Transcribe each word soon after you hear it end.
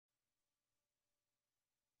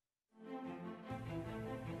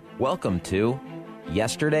Welcome to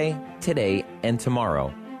Yesterday, Today, and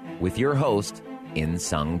Tomorrow with your host, In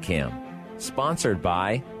Sung Kim. Sponsored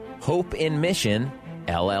by Hope in Mission,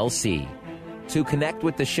 LLC. To connect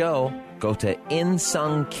with the show, go to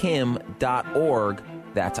insungkim.org.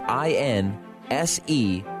 That's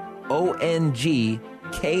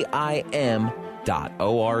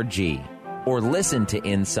INSEONGKIM.org. Or listen to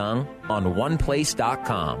InSung on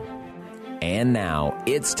oneplace.com. And now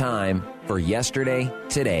it's time for Yesterday,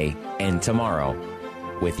 Today, and Tomorrow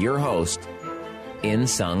with your host, In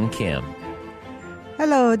Sung Kim.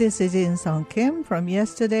 Hello, this is In Sung Kim from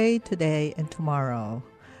Yesterday, Today, and Tomorrow.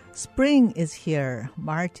 Spring is here.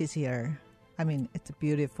 March is here. I mean, it's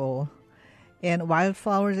beautiful. And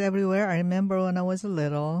wildflowers everywhere. I remember when I was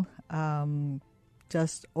little,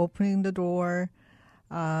 just opening the door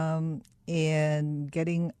and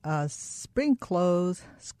getting spring clothes,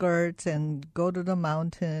 skirts, and go to the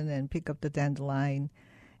mountain and pick up the dandelion.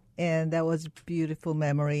 And that was a beautiful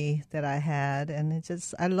memory that I had. And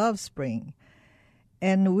I love spring.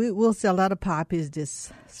 And we will see a lot of poppies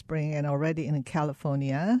this spring and already in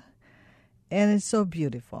California. And it's so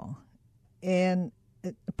beautiful. And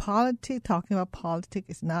talking about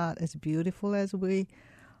politics is not as beautiful as we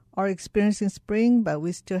are experiencing spring, but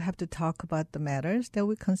we still have to talk about the matters that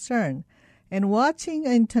we concern. And watching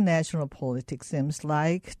international politics seems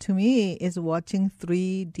like, to me, is watching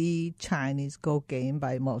 3D Chinese Go game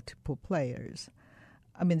by multiple players.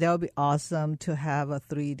 I mean, that would be awesome to have a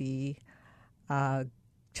 3D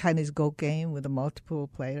Chinese Go game with the multiple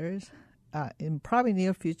players. In probably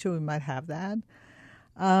near future, we might have that.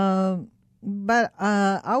 But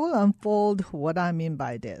I will unfold what I mean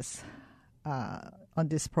by this on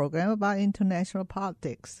this program about international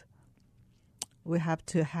politics. We have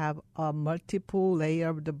to have a multiple layer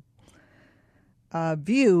of the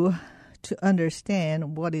view to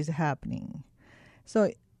understand what is happening. So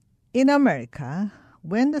in America,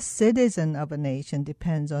 when the citizen of a nation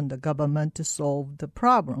depends on the government to solve their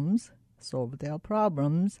problems,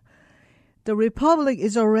 the republic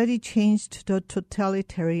is already changed to a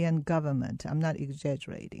totalitarian government. I'm not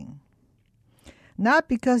exaggerating. Not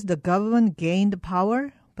because the government gained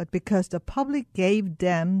power, but because the public gave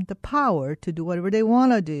them the power to do whatever they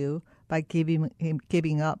want to do by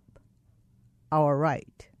giving up our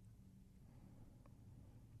right.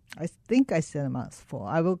 I think I said a mouthful.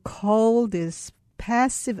 I will call this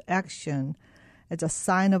passive action as a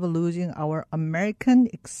sign of losing our American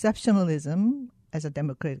exceptionalism as a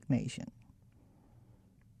democratic nation.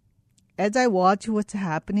 As I watch what's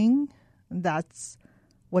happening, that's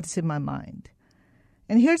what's in my mind.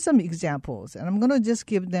 And here's some examples, and I'm going to just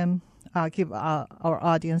give our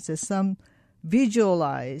audiences some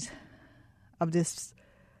visualize of this,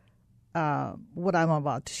 what I'm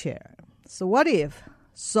about to share. So what if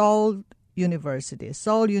Seoul University is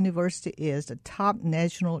the top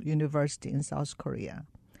national university in South Korea,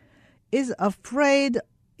 is afraid to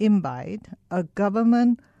invite a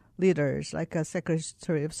government leaders like a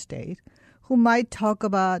Secretary of State who might talk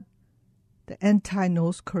about the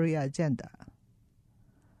anti-North Korea agenda.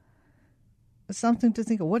 Something to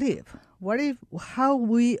think of. What if? How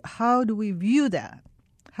do we view that?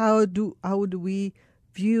 How do we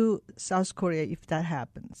view South Korea if that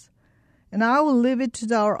happens? And I will leave it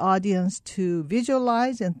to our audience to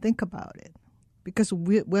visualize and think about it. Because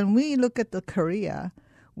when we look at the Korea,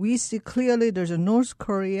 we see clearly there's a North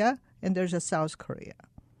Korea and there's a South Korea.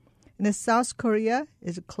 And the South Korea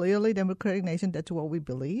is a clearly democratic nation. That's what we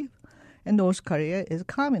believe. And North Korea is a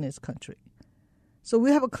communist country. So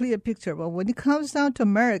we have a clear picture. But when it comes down to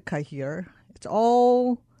America here, it's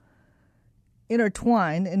all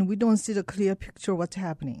intertwined, and we don't see the clear picture of what's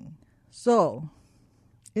happening. So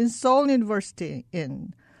in Seoul University,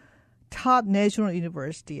 in top national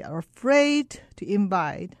university, are afraid to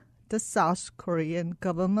invite the South Korean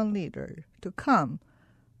government leader to come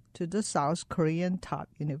to the South Korean top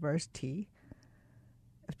university.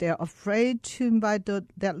 If they're afraid to invite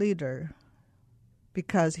that leader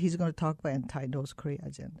because he's going to talk about anti-North Korea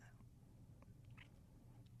agenda,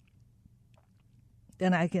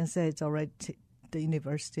 then I can say it's already the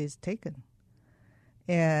university is taken.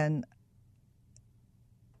 And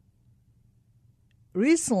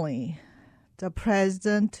recently, the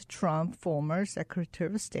President Trump, former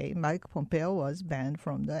Secretary of State, Mike Pompeo, was banned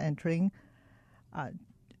from entering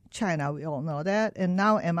China. We all know that. And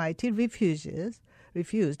now MIT refused.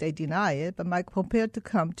 They deny it. But Mike Pompeo to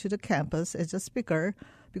come to the campus as a speaker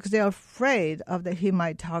because they are afraid of that he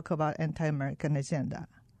might talk about anti-American agenda.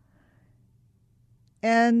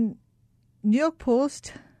 And New York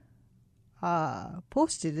Post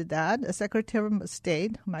posted that the Secretary of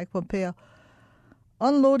State, Mike Pompeo,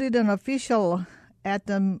 unloaded an official at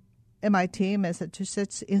the MIT,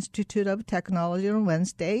 Massachusetts Institute of Technology on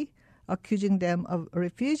Wednesday, accusing them of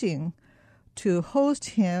refusing to host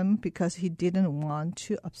him because he didn't want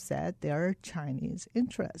to upset their Chinese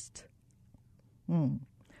interest.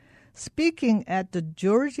 Speaking at the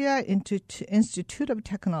Georgia Institute of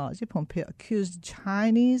Technology, Pompeo accused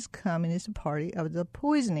Chinese Communist Party of the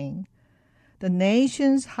poisoning the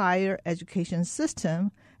nation's higher education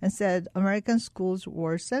system and said American schools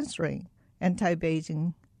were censoring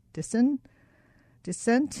anti-Beijing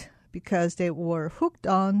dissent because they were hooked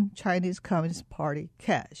on Chinese Communist Party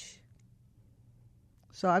cash.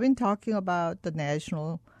 So I've been talking about the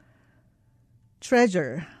National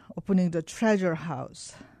Treasure, opening the treasure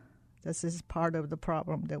house. This is part of the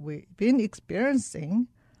problem that we've been experiencing,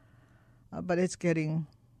 but it's getting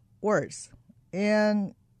worse.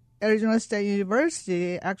 And Arizona State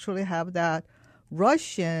University actually have that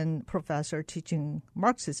Russian professor teaching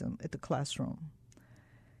Marxism at the classroom.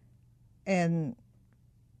 And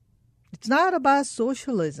it's not about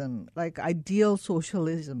socialism, like ideal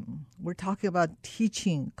socialism. We're talking about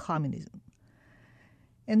teaching communism.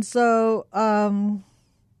 And so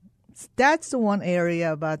that's the one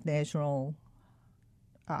area about National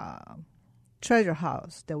Treasure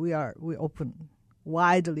House that we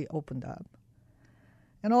widely opened up.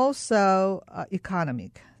 And also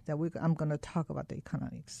economic, I'm going to talk about the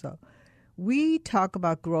economics. So we talk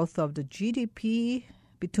about growth of the GDP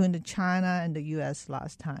between the China and the U.S.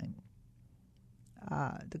 last time.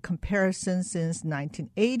 The comparison since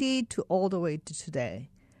 1980 to all the way to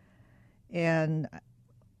today. And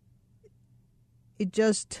it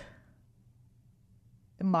just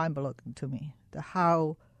mind-blowing to me,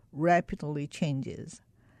 how rapidly changes.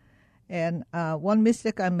 And one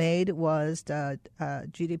mistake I made was the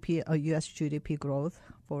U.S. GDP growth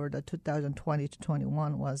for the 2020 to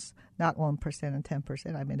 21 was not 1% and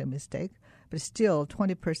 10%. I made a mistake. But still,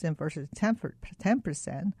 20% versus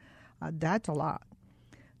 10%, that's a lot.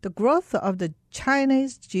 The growth of the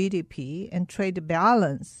Chinese GDP and trade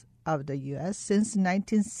balance of the U.S. since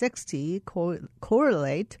 1960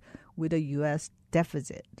 correlate with the U.S.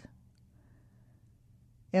 deficit.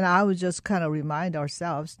 And I would just kind of remind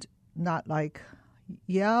ourselves, not like,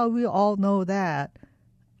 yeah, we all know that,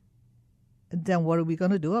 then what are we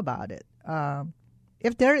going to do about it?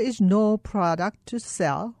 If there is no product to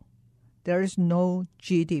sell, there is no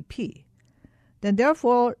GDP. Then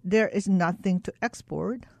therefore, there is nothing to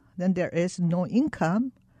export. Then there is no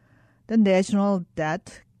income. The national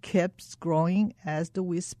debt keeps growing as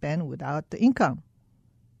we spend without the income.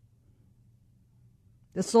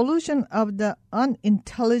 The solution of the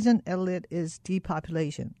unintelligent elite is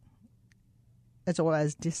depopulation, as well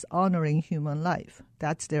as dishonoring human life.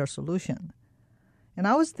 That's their solution. And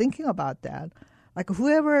I was thinking about that. Like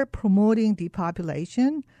whoever promoting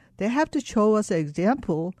depopulation, they have to show us an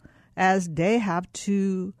example, as they have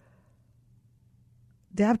to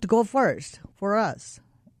go first for us.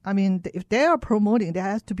 I mean, if they are promoting, there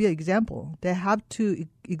has to be an example. They have to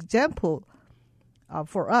example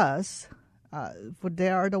for us, for they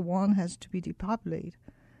are the one has to be depopulated.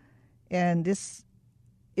 And this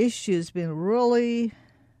issue has been really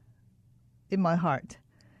in my heart.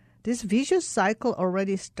 This vicious cycle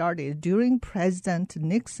already started during President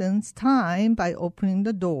Nixon's time by opening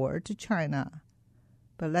the door to China.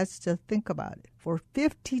 But let's just think about it. For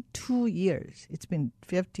 52 years, it's been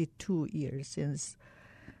 52 years since,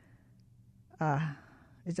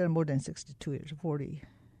 is there more than 62 years? 40,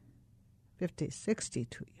 50,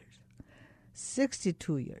 62 years.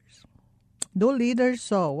 62 years. No leader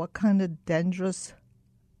saw what kind of dangerous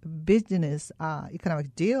business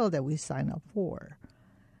economic deal that we signed up for.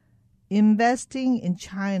 Investing in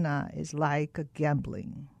China is like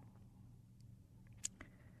gambling.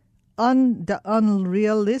 The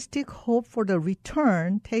unrealistic hope for the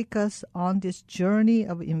return take us on this journey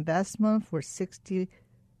of investment for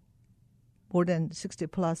more than 60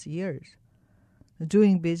 plus years,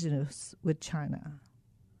 doing business with China.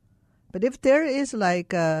 But if there is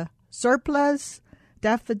like a surplus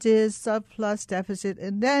deficit,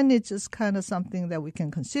 and then it's just kind of something that we can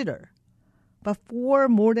consider. But for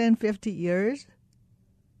more than 50 years,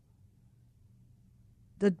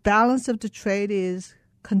 the balance of the trade is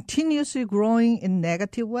continuously growing in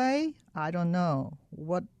negative way. I don't know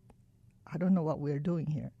what we're doing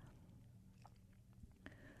here.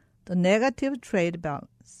 The negative trade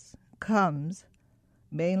balance comes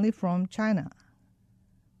mainly from China.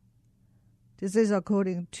 This is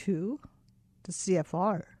according to the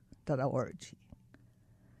CFR.org.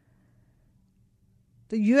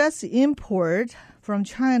 The U.S. import from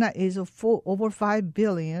China is over $5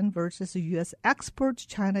 billion versus the U.S. export to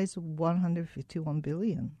China is $151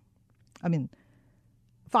 billion. I mean,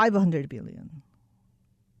 500 billion.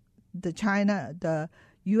 The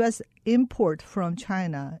U.S. import from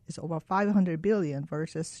China is over 500 billion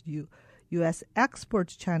versus U.S. export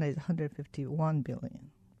to China is 151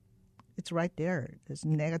 billion. It's right there. There's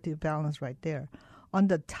negative balance right there. On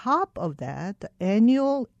the top of that, the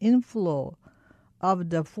annual inflow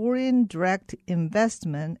of the foreign direct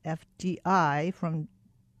investment, FDI, from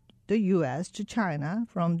the U.S. to China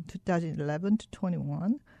from 2011 to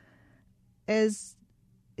 21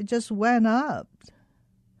 it just went up.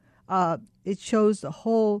 It shows the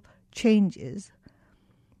whole changes,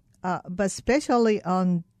 but especially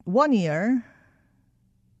on 1 year,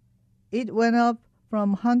 it went up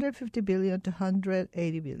from 150 billion to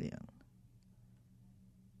 180 billion.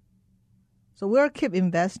 So we'll keep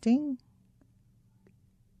investing,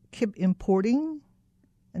 keep importing,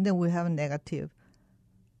 and then we have a negative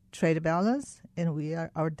trade balance, and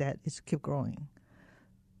our debt is keep growing.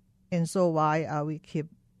 And so why are we keep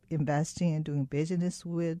investing and doing business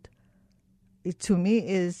with? It to me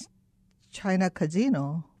is China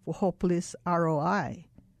casino for hopeless ROI.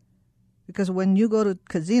 Because when you go to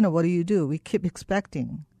casino, what do? We keep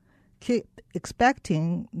expecting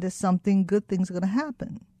that something good things are going to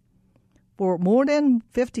happen. For more than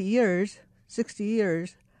 50 years, 60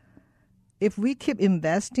 years, if we keep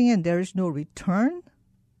investing and there is no return,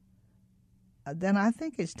 then I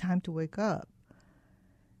think it's time to wake up.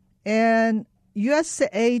 And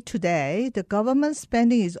USA Today, the government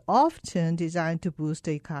spending is often designed to boost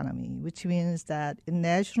the economy, which means that in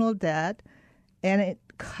national debt and a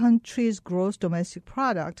country's gross domestic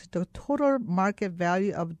product, the total market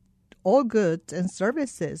value of all goods and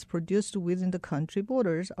services produced within the country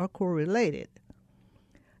borders are correlated.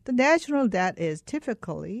 The national debt is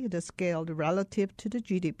typically the scale relative to the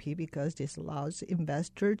GDP because this allows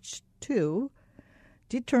investors to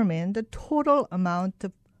determine the total amount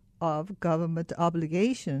of government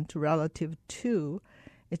obligation to relative to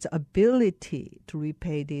its ability to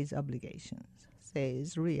repay these obligations,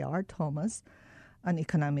 says Ria Thomas, an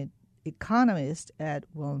economist at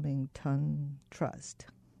Wilmington Trust.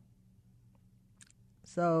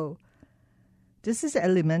 So this is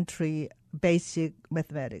elementary basic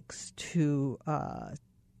mathematics to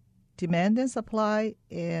demand and supply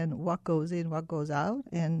and what goes in, what goes out,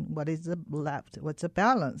 and what is left, what's the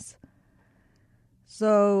balance.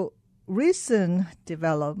 So recent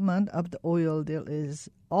development of the oil deal is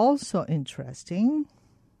also interesting.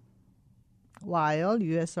 While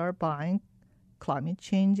U.S. are buying climate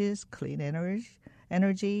changes, clean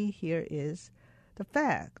energy, here is the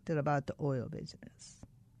fact about the oil business.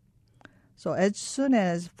 So as soon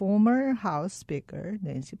as former House Speaker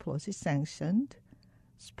Nancy Pelosi sanctioned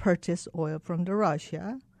purchase oil from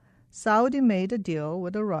Russia, Saudi made a deal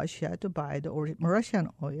with Russia to buy the Russian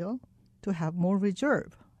oil to have more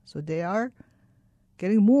reserve. So they are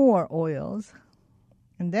getting more oils.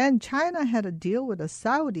 And then China had a deal with a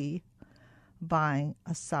Saudi buying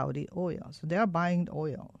a Saudi oil. So they are buying the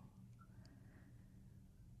oil.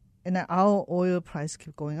 And our oil price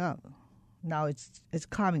keeps going up. Now it's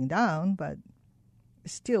calming down, but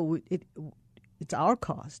still it's our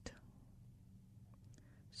cost.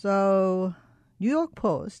 So New York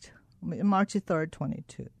Post, March 3rd,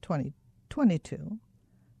 2022.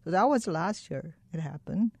 So that was last year it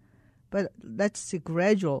happened. But let's see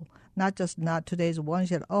gradual, not today's one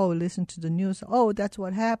shot, listen to the news, that's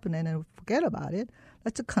what happened, and then forget about it.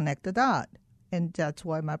 Let's connect the dot. And that's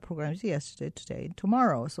why my program is yesterday, today, and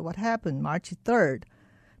tomorrow. So what happened? March 3rd,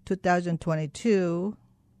 2022,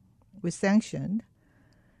 we sanctioned.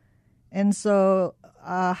 And so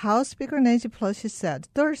House Speaker Nancy Pelosi said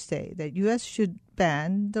Thursday that U.S. should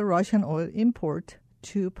ban the Russian oil import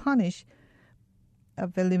to punish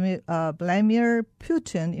Vladimir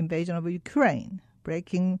Putin invasion of Ukraine,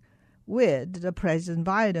 breaking with the President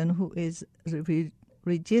Biden, who is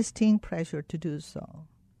resisting pressure to do so.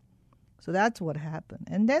 So that's what happened.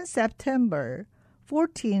 And then September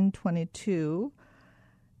 14, 22,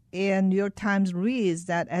 and New York Times reads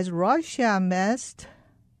that as Russia massed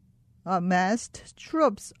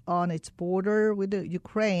troops on its border with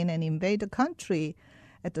Ukraine and invade the country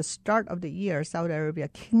at the start of the year, Saudi Arabia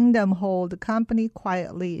Kingdom Hold company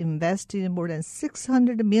quietly invested more than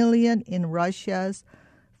 $600 million in Russia's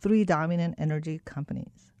three dominant energy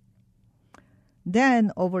companies.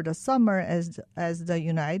 Then, over the summer, as the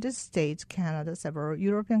United States, Canada, several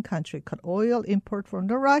European countries cut oil import from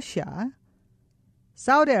Russia,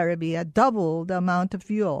 Saudi Arabia doubled the amount of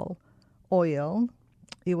oil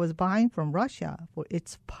it was buying from Russia for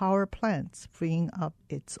its power plants, freeing up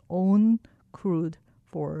its own crude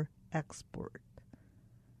for export.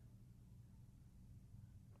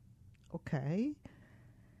 Okay.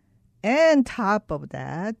 And top of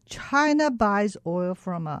that, China buys oil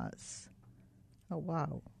from us. Oh,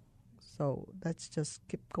 wow. So let's just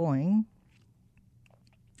keep going.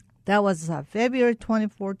 That was February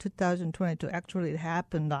 24, 2022. Actually, it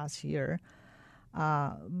happened last year.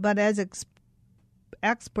 But as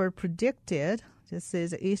expert predicted, this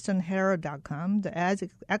is EasternHerald.com, as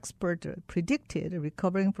expert predicted,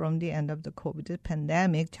 recovering from the end of the COVID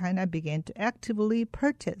pandemic, China began to actively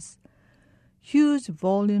purchase huge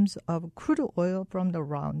volumes of crude oil from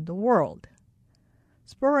around the world,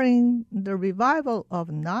 spurring the revival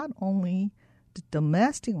of not only the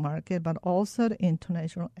domestic market but also the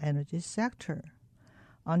international energy sector.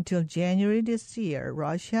 Until January this year,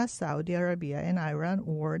 Russia, Saudi Arabia, and Iran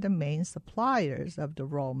were the main suppliers of the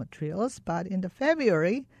raw materials, but in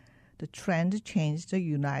February, the trend changed. The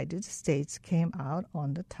United States came out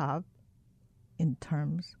on the top in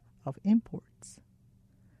terms of imports.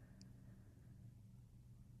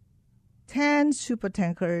 10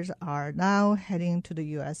 supertankers are now heading to the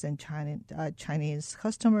U.S., and Chinese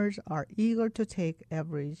customers are eager to take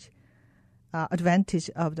advantage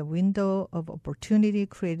of the window of opportunity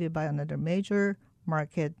created by another major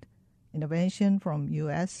market intervention from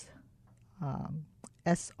U.S.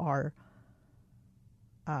 SR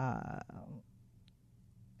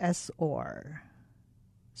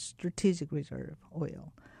Strategic Reserve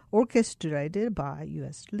Oil, orchestrated by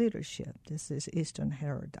U.S. leadership. This is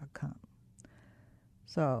EasternHerald.com.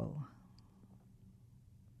 So,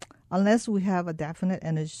 unless we have a definite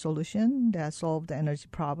energy solution that solves the energy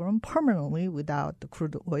problem permanently without the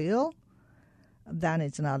crude oil, then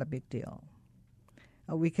it's not a big deal.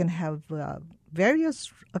 We can have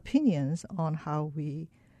various opinions on how we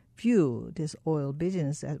view this oil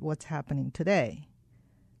business as what's happening today.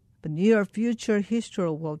 But near future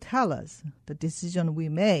history will tell us the decision we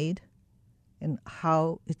made and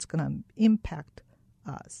how it's going to impact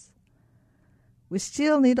us. We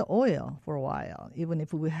still need oil for a while, even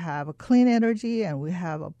if we have a clean energy and we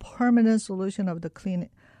have a permanent solution of the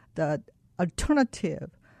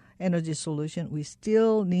alternative energy solution. We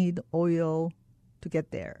still need oil to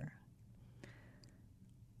get there.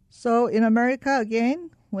 So in America, again,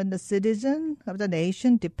 when the citizen of the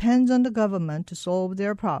nation depends on the government to solve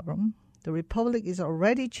their problem, the republic is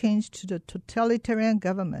already changed to the totalitarian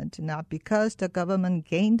government, not because the government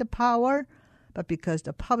gained the power, but because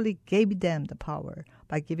the public gave them the power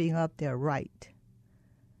by giving up their right.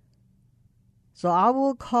 So I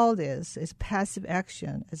will call this as passive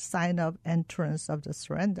action, a sign of entrance of the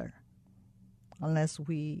surrender, unless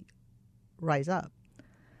we rise up.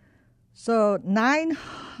 So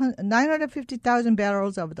 950,000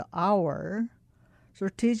 barrels of the hour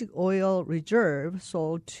strategic oil reserve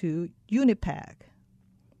sold to Unipec,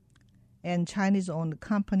 and Chinese-owned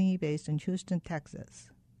company based in Houston, Texas.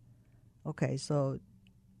 Okay, so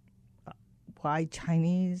why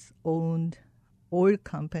Chinese-owned oil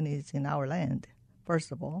companies in our land,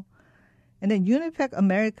 first of all. And then Unipec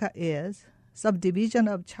America is subdivision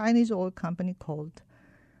of Chinese oil company called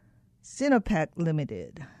Sinopec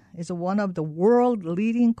Limited. It's one of the world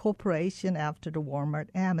leading corporation after the Walmart,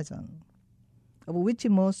 Amazon, of which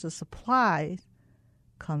most of the supply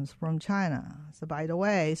comes from China. So by the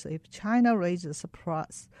way, so if China raises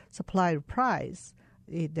supply price,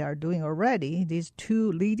 they are doing already, these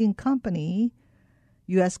two leading company,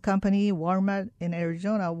 U.S. company, Walmart in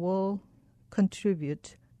Arizona, will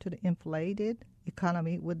contribute to the inflated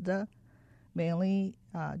economy with the mainly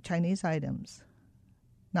Chinese items,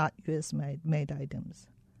 not U.S. made items.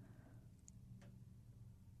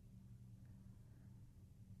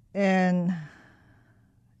 And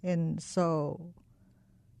so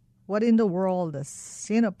what in the world does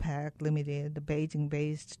Sinopec Limited, the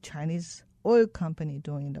Beijing-based Chinese oil company,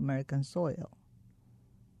 doing in the American soil?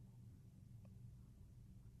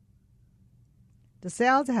 The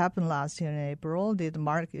sales happened last year in April. Did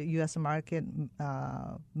the U.S. market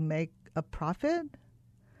make a profit?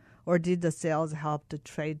 Or did the sales help the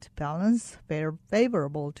trade balance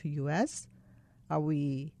favorable to U.S.? Are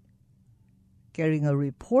we getting a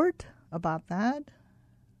report about that?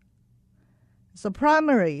 So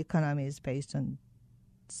primary economy is based on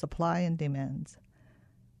supply and demand.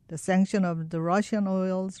 The sanction of the Russian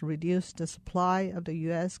oils reduced the supply of the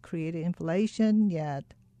U.S., created inflation,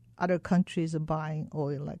 yet other countries are buying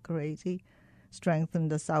oil like crazy,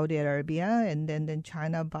 strengthened the Saudi Arabia, and then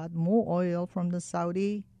China bought more oil from the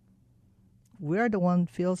Saudi. We're the one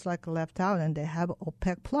feels like left out, and they have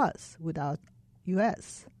OPEC Plus without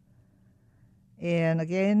U.S. And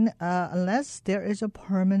again, unless there is a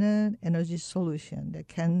permanent energy solution that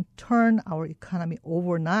can turn our economy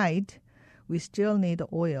overnight, we still need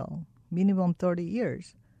oil, minimum 30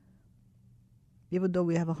 years. even though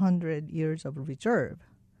we have 100 years of reserve.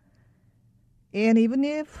 And even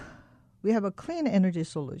if we have a clean energy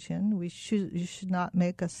solution, you should not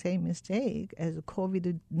make the same mistake as a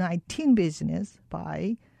COVID-19 business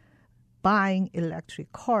by buying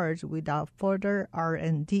electric cars without further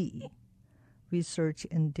R&D, research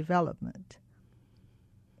and development.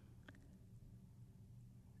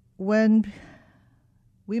 When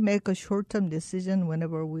we make a short-term decision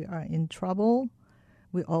whenever we are in trouble,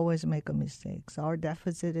 we always make a mistake. So our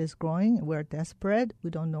deficit is growing. We're desperate.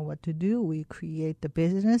 We don't know what to do. We create the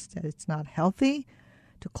business that it's not healthy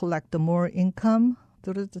to collect the more income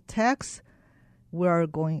through the tax. We are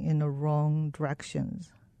going in the wrong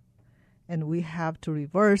directions. And we have to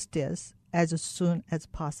reverse this as soon as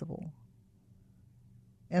possible.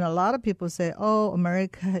 And a lot of people say, oh,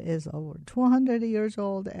 America is over 200 years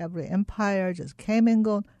old. Every empire just came and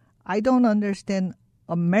gone. I don't understand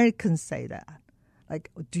Americans say that. Like,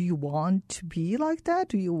 do you want to be like that?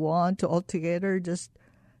 Do you want to altogether just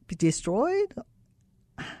be destroyed?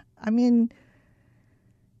 I mean,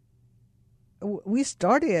 we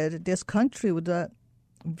started this country with a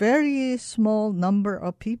very small number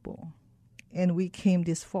of people, and we came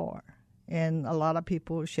this far. And a lot of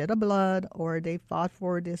people shed a blood or they fought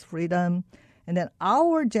for this freedom. And then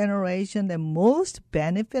our generation, the most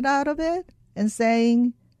benefit out of it and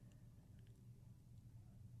saying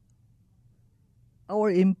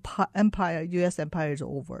our empire, U.S. empire is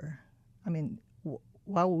over. I mean,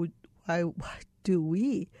 why do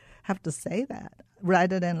we have to say that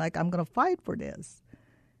rather than like, I'm going to fight for this?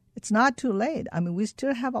 It's not too late. I mean, we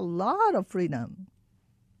still have a lot of freedom.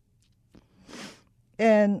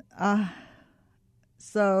 And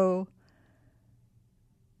so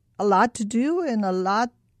a lot to do and a lot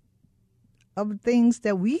of things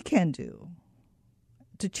that we can do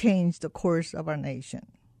to change the course of our nation.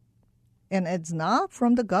 And it's not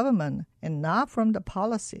from the government and not from the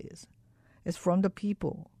policies. It's from the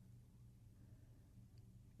people.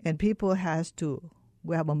 And people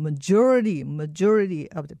we have a majority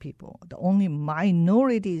of the people. The only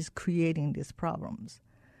minority is creating these problems.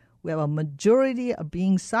 We have a majority of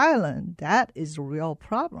being silent. That is a real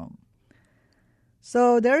problem.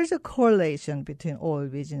 So there is a correlation between oil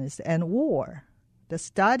business and war. The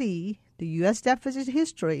study, the U.S. deficit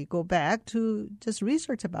history, go back to just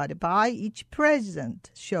research about it by each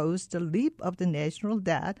president, shows the leap of the national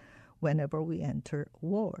debt whenever we enter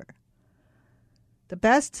war. The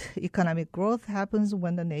best economic growth happens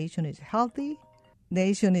when the nation is healthy.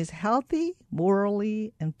 Nation is healthy,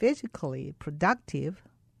 morally and physically productive,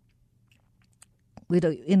 with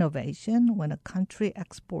innovation when a country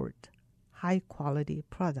exports high-quality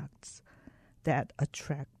products that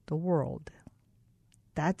attract the world.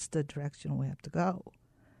 That's the direction we have to go.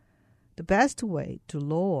 The best way to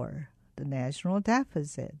lower the national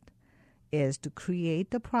deficit is to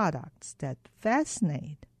create the products that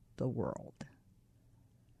fascinate the world.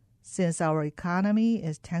 Since our economy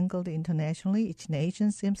is tangled internationally, each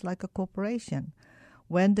nation seems like a corporation.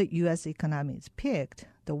 When the U.S. economy is picked,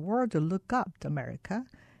 the world will look up to America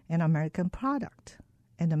and American product.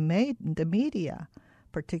 And the media,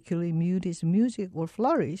 particularly music, will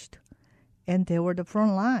flourish, and they were the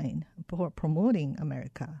front line for promoting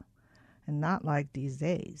America, and not like these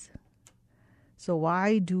days. So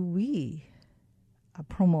why do we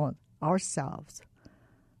promote ourselves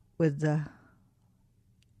with the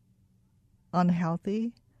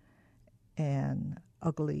unhealthy and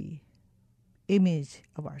ugly image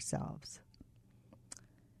of ourselves?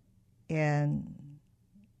 And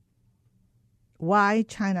why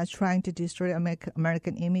China is trying to destroy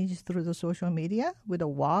American image through the social media with a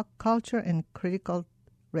woke culture and critical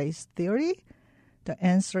race theory? The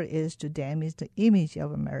answer is to damage the image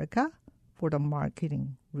of America for the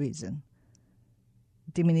marketing reason,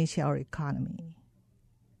 diminish our economy.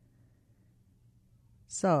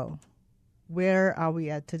 So, where are we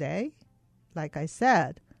at today? Like I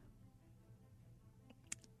said,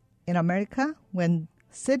 in America, when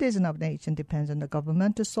citizen of nation depends on the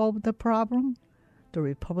government to solve the problem, the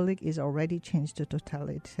republic is already changed to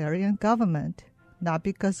totalitarian government, not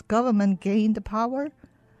because government gained the power,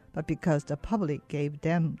 but because the public gave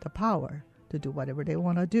them the power to do whatever they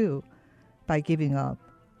want to do by giving up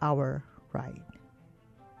our right.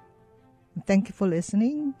 Thank you for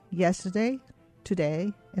listening yesterday,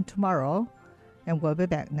 today, and tomorrow, and we'll be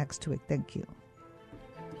back next week. Thank you.